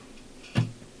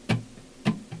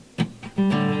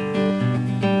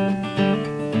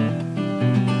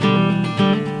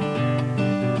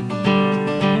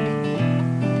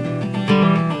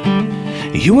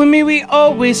You and me, we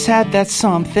always had that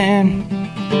something.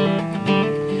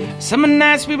 Summer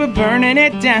nights we were burning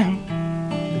it down.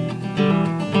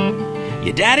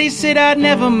 Your daddy said I'd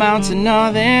never amount to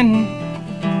nothing,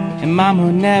 and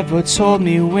mama never told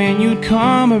me when you'd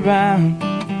come around.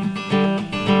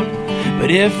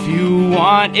 But if you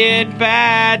want it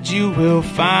bad, you will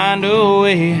find a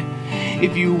way.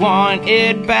 If you want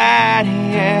it bad,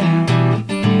 yeah.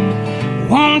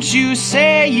 Won't you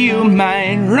say you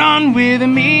might run with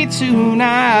me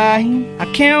tonight? I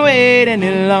can't wait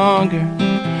any longer.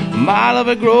 My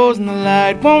lover grows in the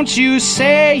light. Won't you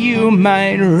say you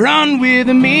might run with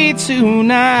me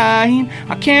tonight?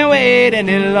 I can't wait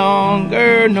any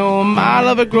longer. No, my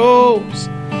lover grows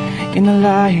in the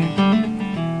light.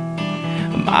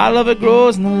 My lover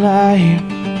grows in the light.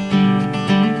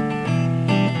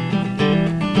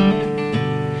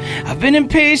 I've been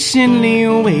impatiently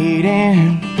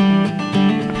waiting,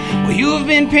 well, you've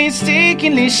been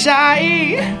painstakingly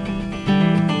shy.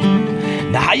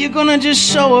 Now how you gonna just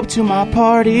show up to my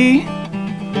party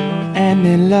and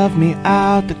then love me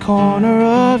out the corner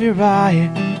of your eye?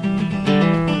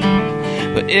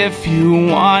 But if you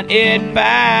want it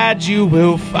bad, you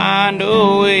will find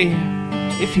a way.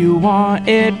 If you want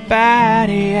it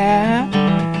bad, yeah.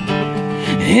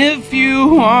 If you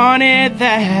want it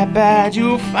that bad,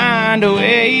 you'll find a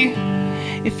way.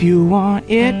 If you want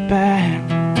it bad.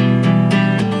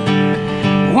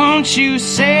 Won't you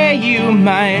say you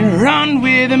might run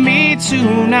with me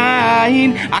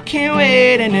tonight? I can't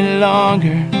wait any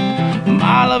longer.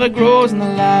 My lover grows in the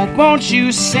light. Won't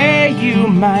you say you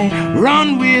might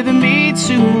run with me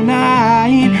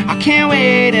tonight? I can't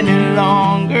wait any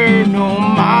longer. No,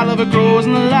 my lover grows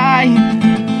in the light.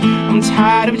 I'm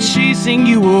tired of chasing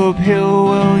you uphill.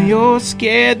 Well, you're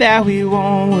scared that we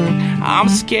won't work. I'm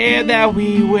scared that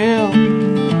we will.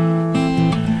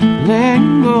 Let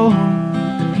go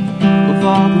of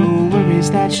all the worries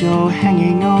that you're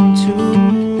hanging on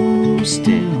to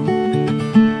still.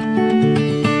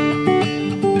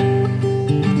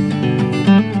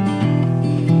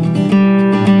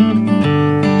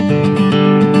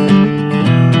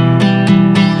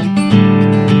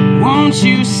 Won't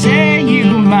you say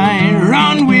you might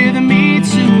run with me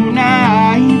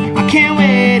tonight? I can't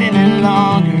wait any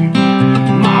longer.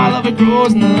 My lover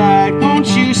grows in the light. Won't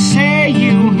you say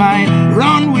you might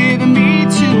run with me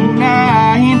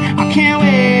tonight? I can't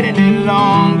wait any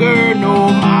longer. No,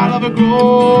 my lover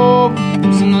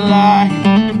grows in the light.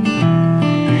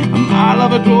 My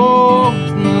lover grows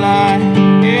in the light.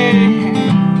 Yeah.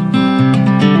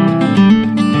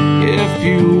 If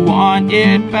you want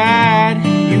it bad,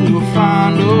 you will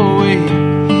find a way.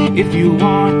 If you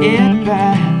want it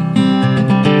bad.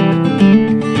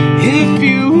 If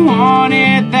you want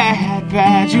it that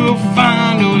bad, you'll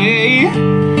find a way.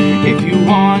 If you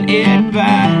want it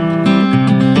bad.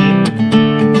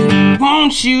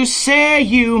 Won't you say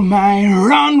you might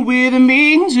run with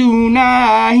me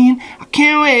tonight? I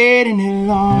can't wait any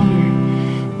longer.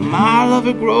 My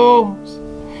lover grows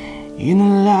in the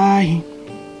light.